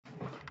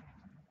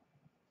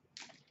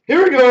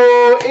Here we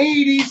go,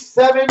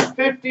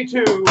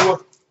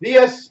 8752,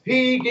 the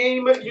SP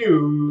game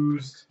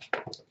used.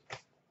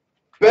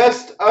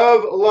 Best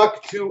of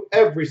luck to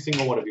every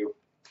single one of you.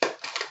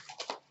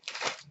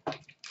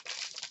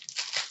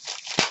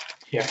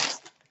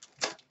 Yes.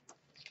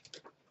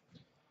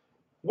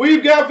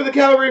 We've got for the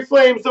Calgary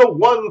Flames the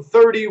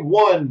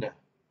 131,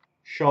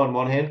 Sean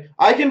Monahan.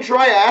 I can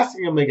try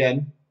asking him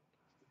again.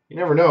 You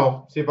never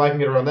know. See if I can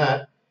get around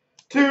that.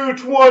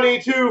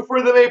 222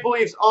 for the Maple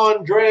Leafs,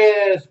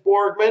 Andreas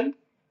Borgman.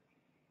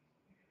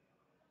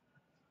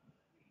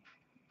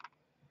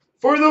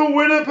 For the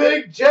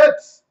Winnipeg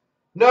Jets,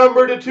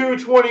 number to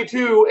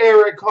 222,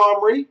 Eric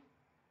Comrie.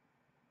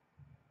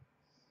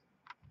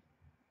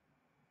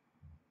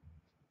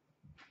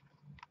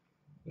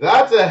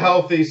 That's a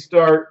healthy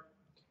start.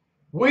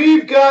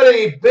 We've got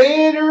a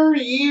banner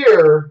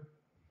year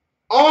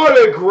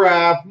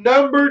autograph,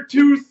 number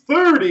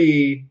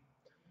 230,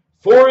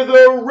 for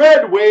the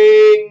Red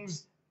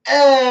Wings,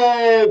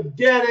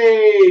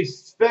 Evgeny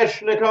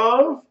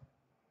Svechnikov.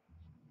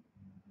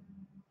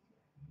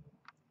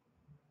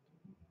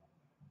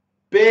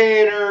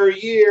 Banner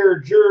year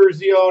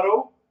jersey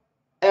auto,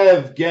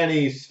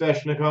 Evgeny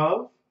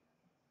Svechnikov.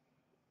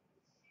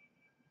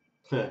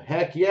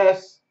 Heck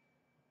yes.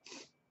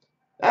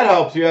 That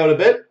helps you out a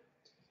bit.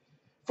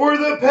 For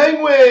the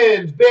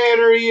Penguins,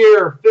 banner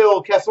year,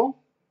 Phil Kessel.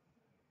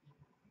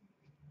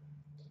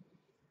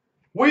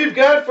 We've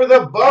got for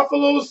the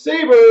Buffalo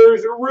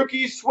Sabres,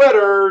 rookie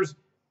sweaters,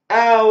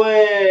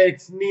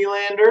 Alex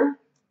Nylander.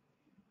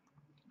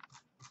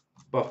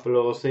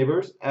 Buffalo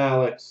Sabres,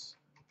 Alex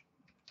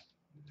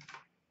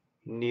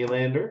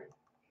Nylander.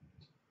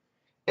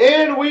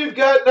 And we've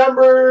got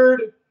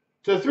numbered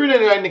to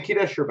 399,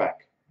 Nikita Sherbak.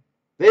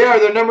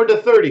 They're numbered to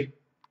 30.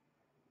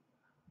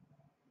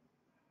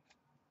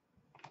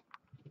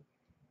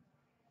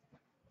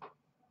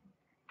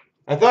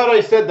 I thought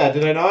I said that,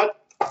 did I not?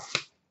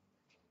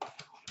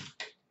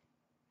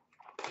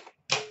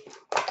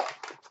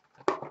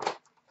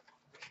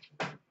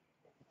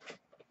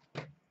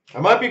 I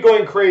might be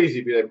going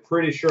crazy, but I'm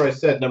pretty sure I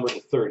said number to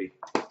 30.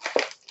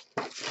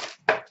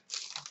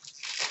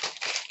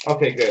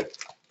 Okay, good.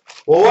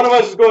 Well, one of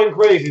us is going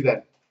crazy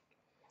then.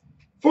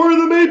 For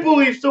the Maple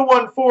Leafs, to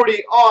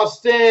 140,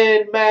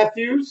 Austin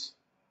Matthews.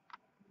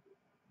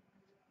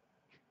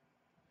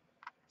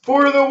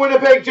 For the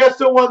Winnipeg Jets,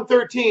 to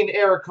 113,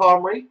 Eric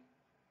Comrie.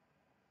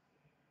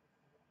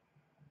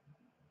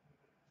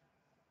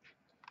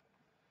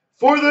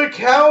 For the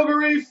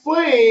Calgary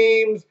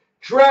Flames,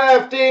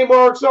 draft day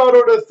marks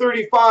auto to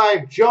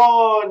 35,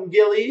 John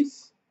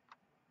Gillies.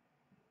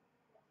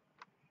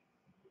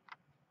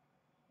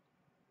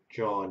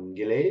 John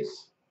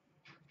Gillies.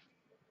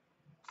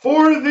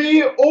 For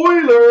the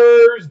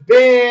Oilers,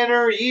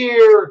 banner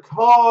year,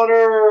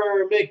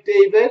 Connor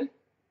McDavid.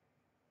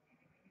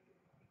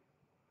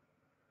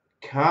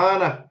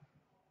 Connor.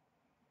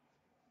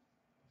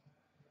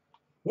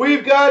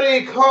 We've got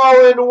a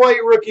Colin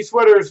White rookie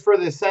sweaters for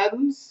the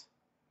Sens.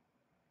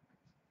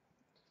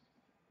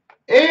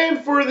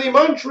 And for the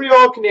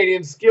Montreal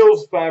Canadiens,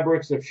 skills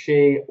fabrics of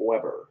Shea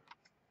Weber.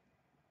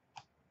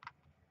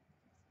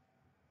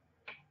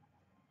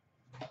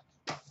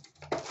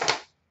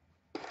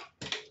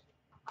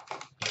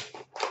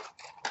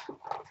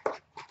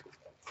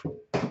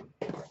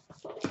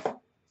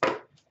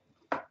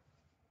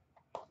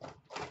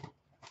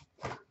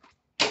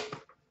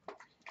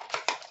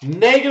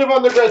 Negative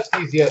on the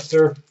Gretzky's, yes,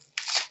 sir.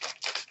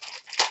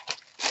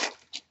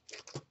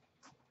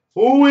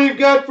 Who we've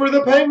got for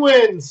the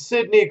Penguins,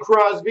 Sidney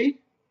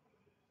Crosby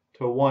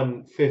to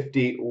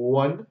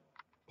 151,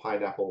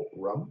 Pineapple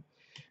Rum.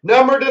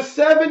 Number to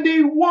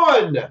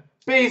 71,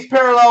 base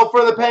parallel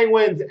for the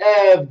Penguins,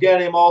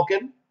 Evgeny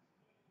Malkin.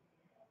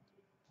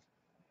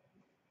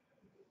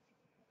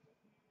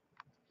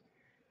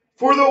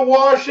 For the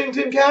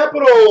Washington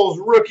Capitals,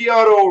 rookie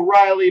auto,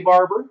 Riley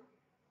Barber.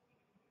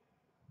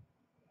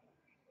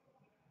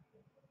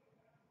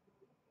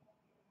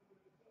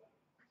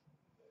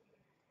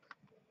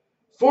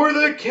 For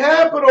the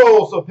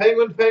Capitals, so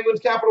Penguins,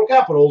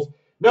 Capitals,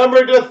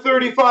 number to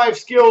 35,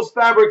 skills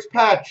fabrics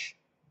patch,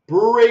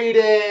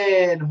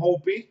 Braden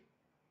Holtby.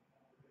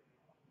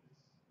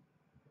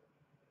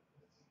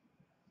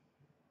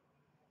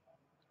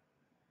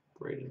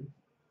 Braden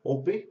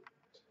Holtby.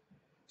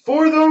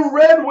 For the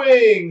Red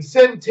Wings,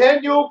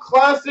 Centennial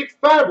Classic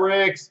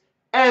Fabrics,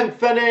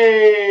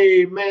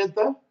 Anthony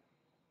Mantha.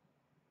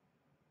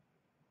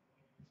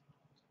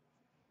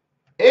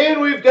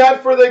 And we've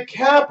got for the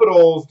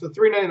Capitals to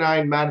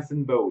 399,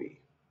 Madison Bowie.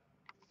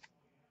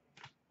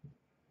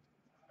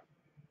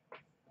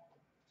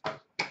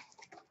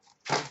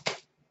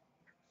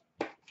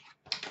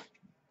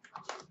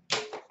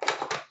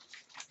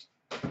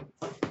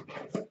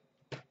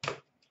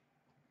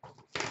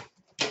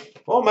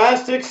 Well,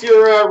 Mastix,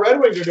 your Red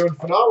Wings are doing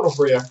phenomenal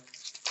for you.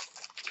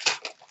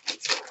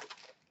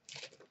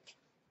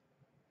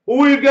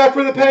 We've got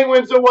for the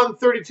Penguins a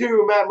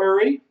 132, Matt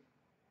Murray.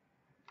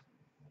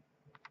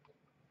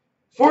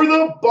 For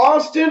the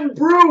Boston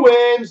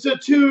Bruins, the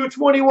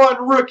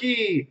 221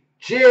 rookie,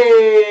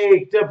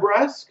 Jake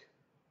DeBrusk.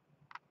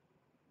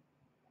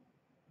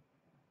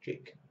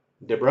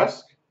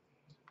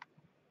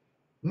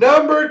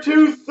 Number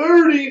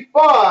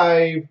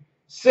 235,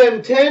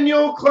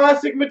 Centennial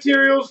Classic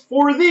Materials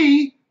for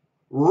the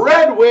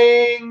Red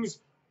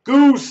Wings,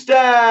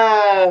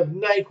 Gustav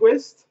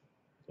Nyquist.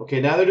 Okay,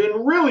 now they're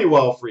doing really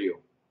well for you.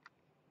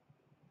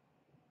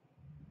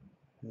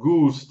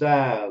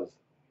 Gustav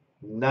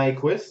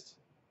Nyquist.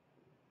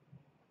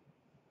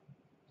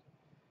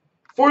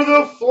 For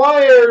the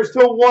Flyers,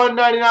 to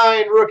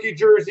 199 rookie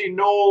jersey,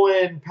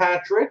 Nolan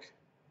Patrick.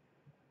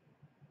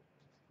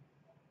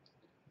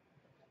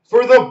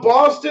 For the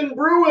Boston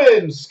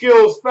Bruins,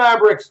 Skills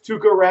Fabrics,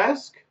 Tuukka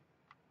Rask.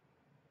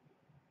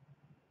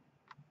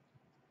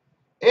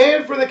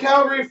 And for the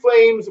Calgary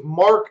Flames,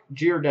 Mark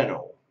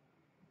Giordano.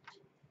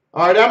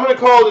 All right, I'm going to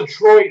call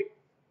Detroit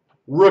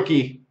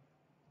rookie,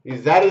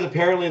 because that is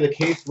apparently the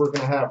case we're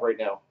going to have right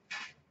now.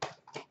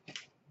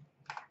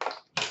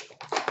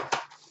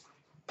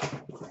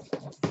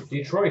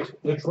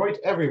 Detroit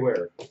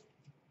everywhere.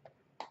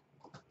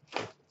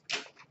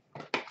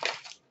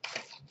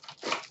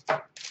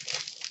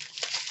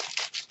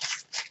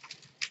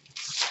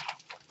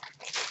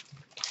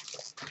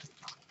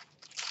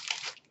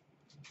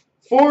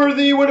 For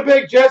the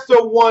Winnipeg Jets,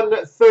 a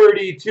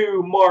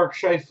 132, Mark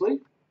Scheifele.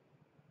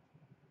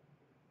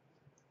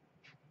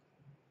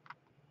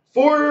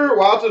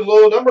 Wow, it's a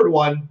low numbered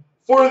one.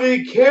 For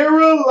the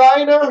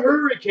Carolina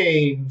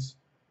Hurricanes,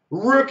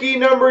 rookie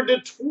number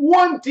to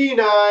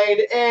 29,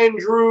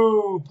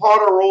 Andrew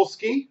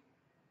Podorowski.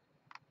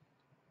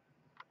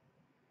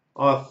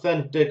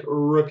 Authentic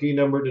rookie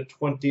number to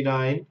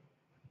 29,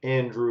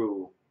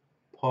 Andrew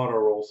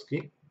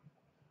Podorowski.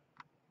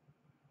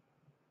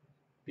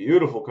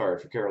 Beautiful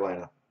card for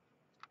Carolina.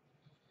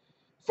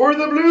 For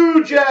the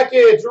Blue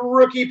Jackets,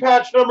 rookie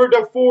patch number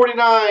to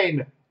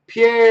 49,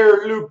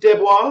 Pierre-Luc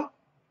Dubois.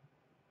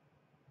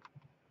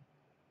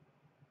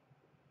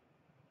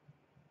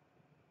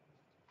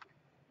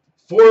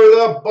 For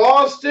the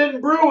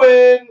Boston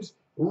Bruins,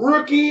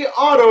 rookie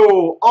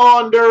auto,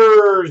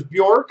 Anders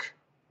Bjork.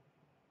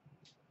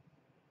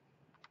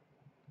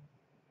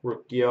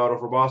 Rookie auto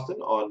for Boston,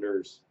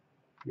 Anders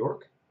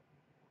Bjork.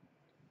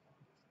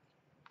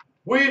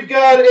 We've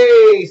got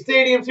a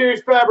Stadium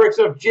Series Fabrics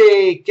of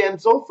Jake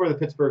Gensel for the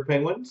Pittsburgh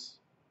Penguins.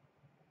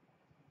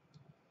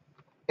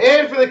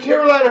 And for the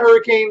Carolina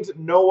Hurricanes,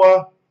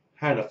 Noah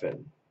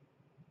Hanifin.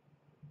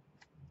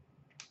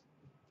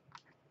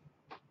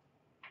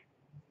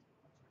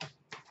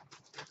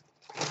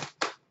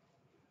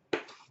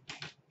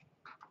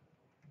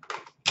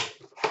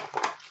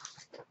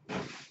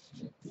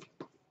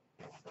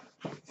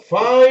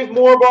 Five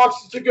more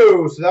boxes to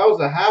go, so that was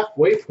the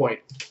halfway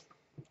point.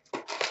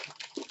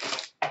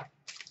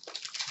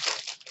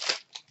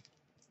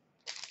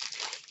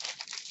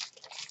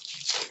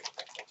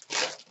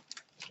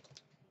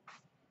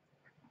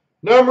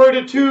 Number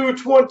to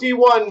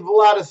 221,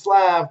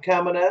 Vladislav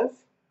Kamenev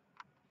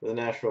for the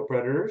Nashville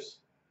Predators.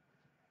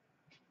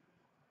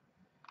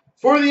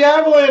 For the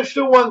Avalanche,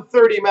 to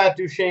 130, Matt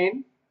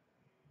Duchene.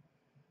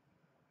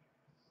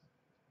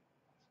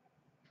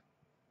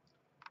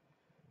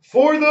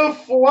 For the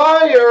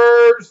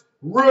Flyers,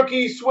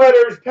 rookie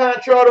sweaters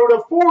patch auto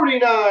to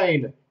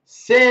 49,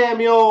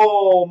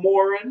 Samuel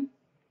Morin.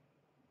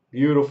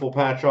 Beautiful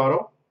patch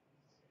auto.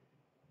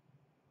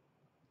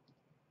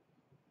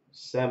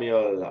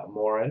 Samuel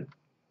Morin.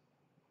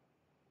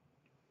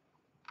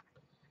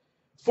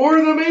 For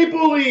the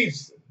Maple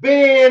Leafs,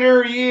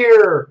 banner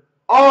year,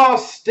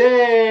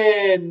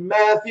 Austin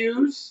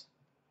Matthews.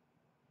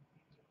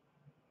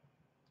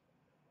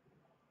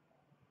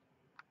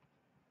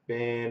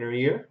 Banner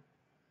year.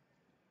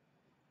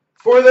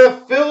 For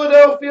the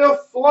Philadelphia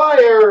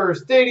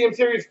Flyers, Stadium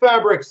Series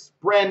Fabrics,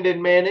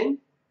 Brandon Manning.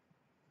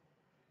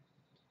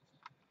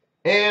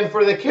 And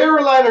for the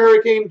Carolina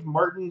Hurricanes,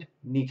 Martin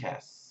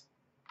Necas.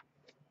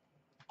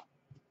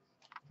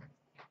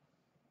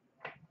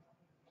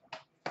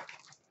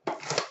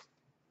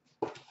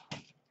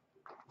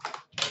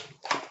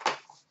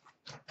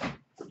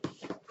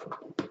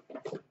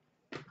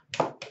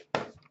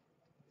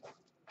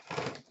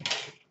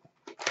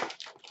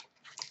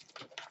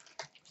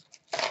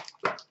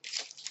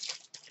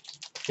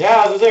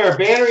 Yeah, their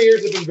banner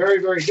years have been very,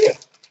 very good.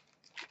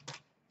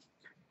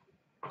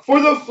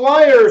 For the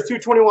Flyers,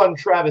 221,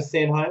 Travis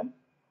Sanheim.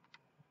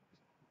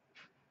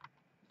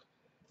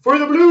 For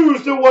the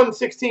Blues, to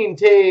 116,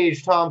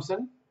 Tage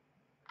Thompson.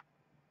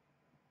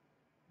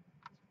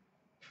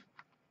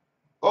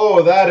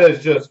 Oh, that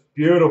is just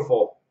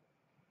beautiful.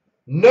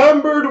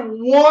 Numbered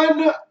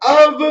 1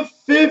 of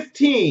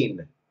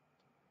 15,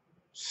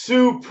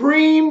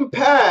 Supreme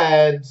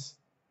Pads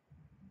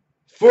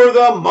for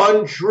the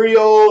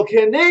Montreal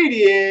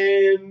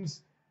Canadiens,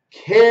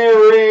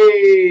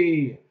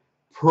 Carey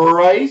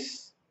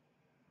Price.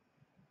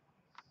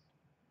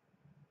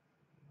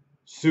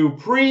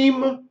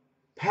 Supreme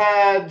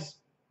Pads,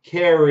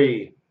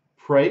 Carey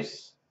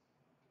Price.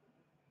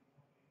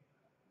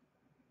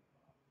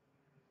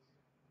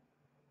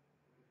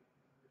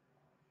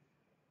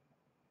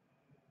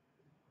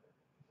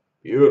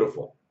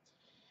 Beautiful.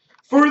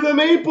 For the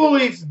Maple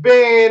Leafs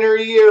banner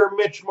year,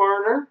 Mitch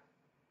Marner.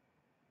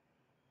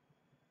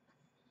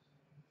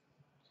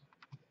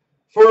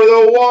 For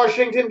the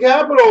Washington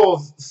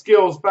Capitals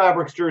Skills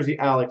Fabrics jersey,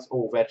 Alex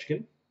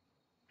Ovechkin.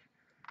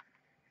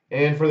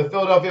 And for the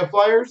Philadelphia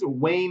Flyers,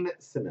 Wayne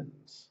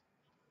Simmons.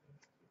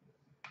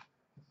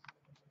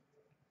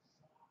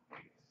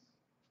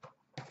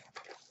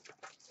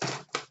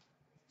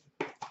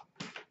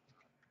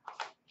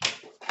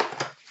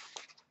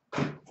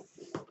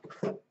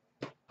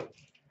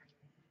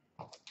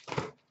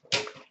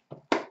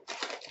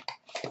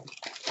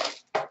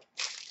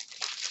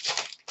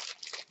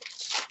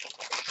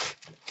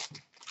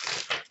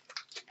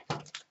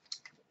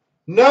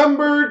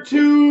 Number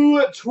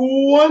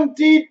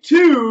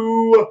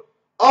 222,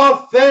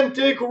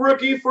 authentic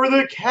rookie for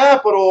the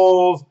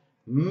Capitals,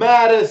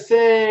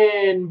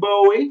 Madison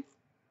Bowie.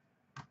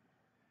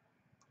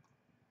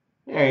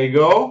 There you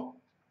go.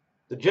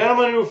 The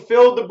gentleman who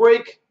filled the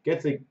break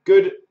gets a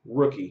good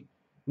rookie.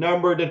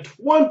 Number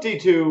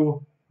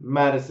 22,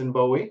 Madison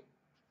Bowie.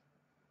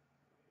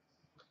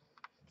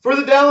 For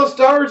the Dallas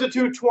Stars, a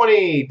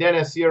 220,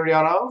 Denis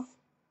Urianov.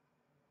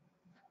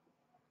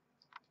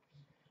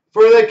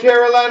 For the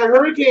Carolina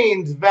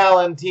Hurricanes,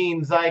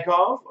 Valentin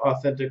Zykov,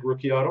 authentic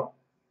rookie auto.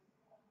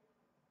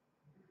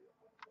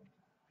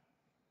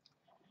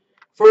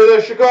 For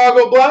the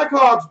Chicago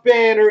Blackhawks,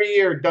 banner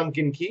year,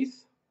 Duncan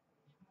Keith.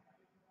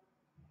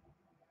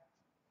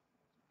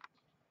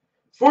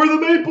 For the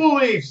Maple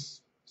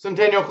Leafs,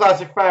 Centennial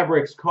Classic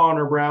Fabrics,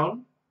 Connor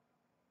Brown.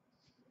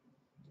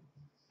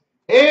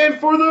 And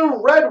for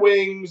the Red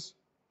Wings,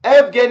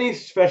 Evgeny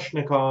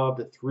Sveshnikov,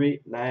 the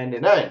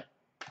 $3.99.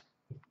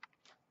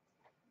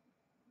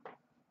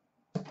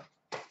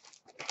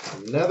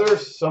 Another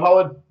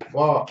solid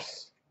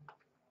box.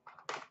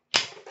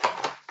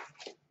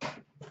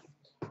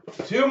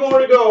 2 more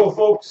to go,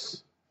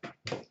 folks.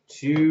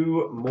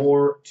 2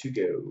 more to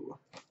go.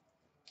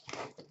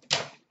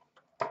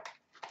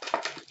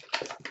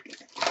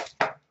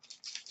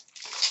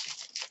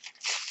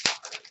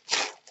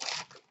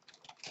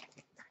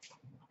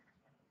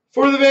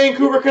 For the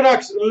Vancouver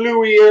Canucks,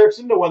 Louis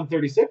Eriksson to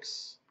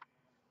 136.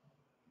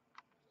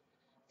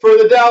 For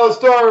the Dallas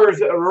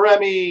Stars,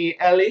 Remy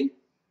Elie.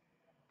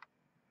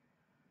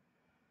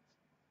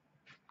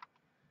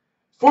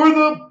 For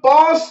the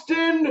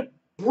Boston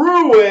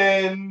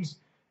Bruins,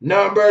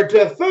 number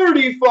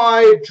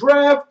 35,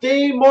 draft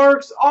day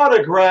marks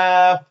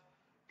autograph,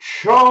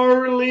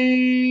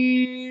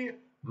 Charlie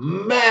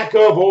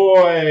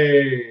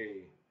McAvoy.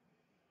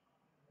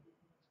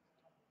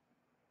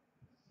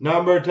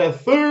 Number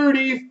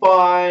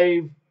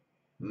 35,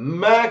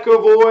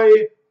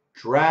 McAvoy,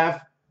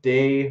 draft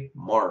day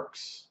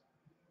marks.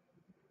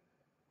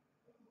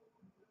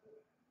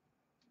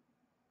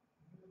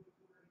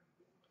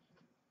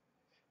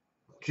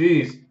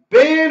 Jeez.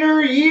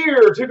 Banner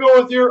year to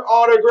go with your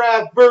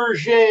autograph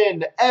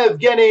version,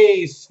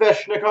 Evgeny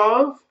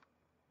Sveshnikov.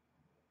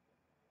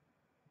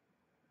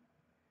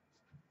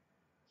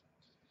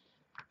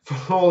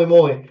 Holy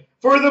moly.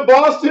 For the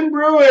Boston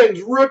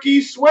Bruins,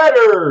 rookie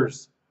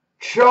sweaters,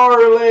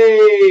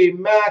 Charlie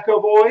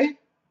McAvoy.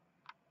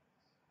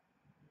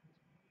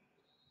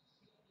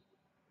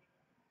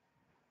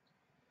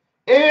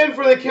 And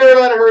for the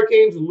Carolina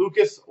Hurricanes,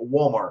 Lucas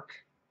Wallmark.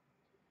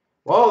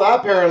 Well,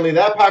 apparently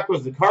that pack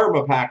was the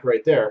Karma pack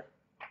right there.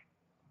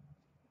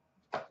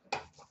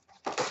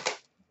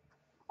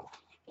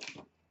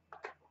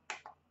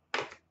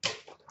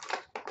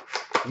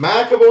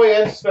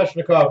 McAvoy and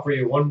Sveshnikov for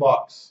you, 1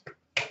 box.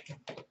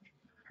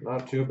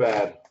 Not too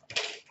bad.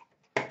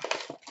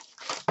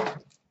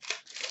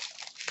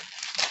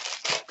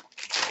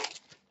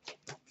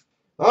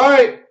 All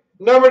right,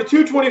 number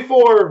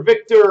 224,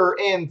 Victor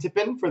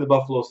Antipin for the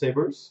Buffalo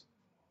Sabres.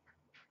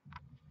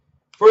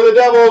 For the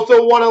Devils,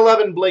 to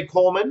 111, Blake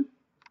Coleman.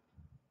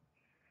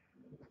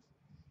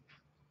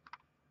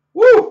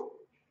 Woo!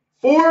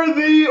 For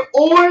the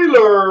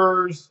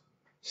Oilers,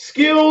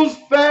 Skills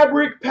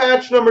Fabric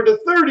patch number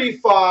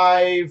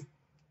 35,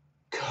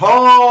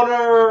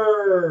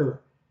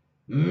 Connor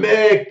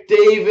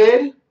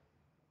McDavid.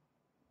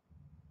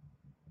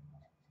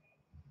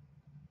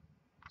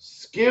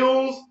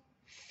 Skills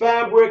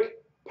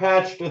Fabric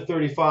patch to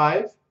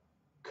 35,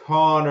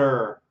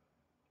 Connor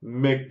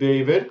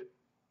McDavid.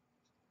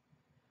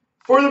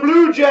 For the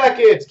Blue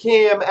Jackets,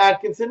 Cam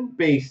Atkinson,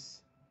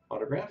 base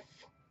autograph.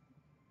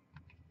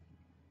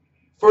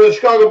 For the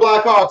Chicago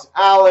Blackhawks,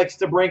 Alex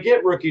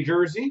DeBrincat, rookie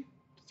jersey,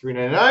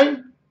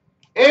 $3.99.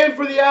 And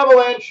for the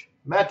Avalanche,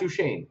 Matt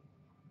Duchene.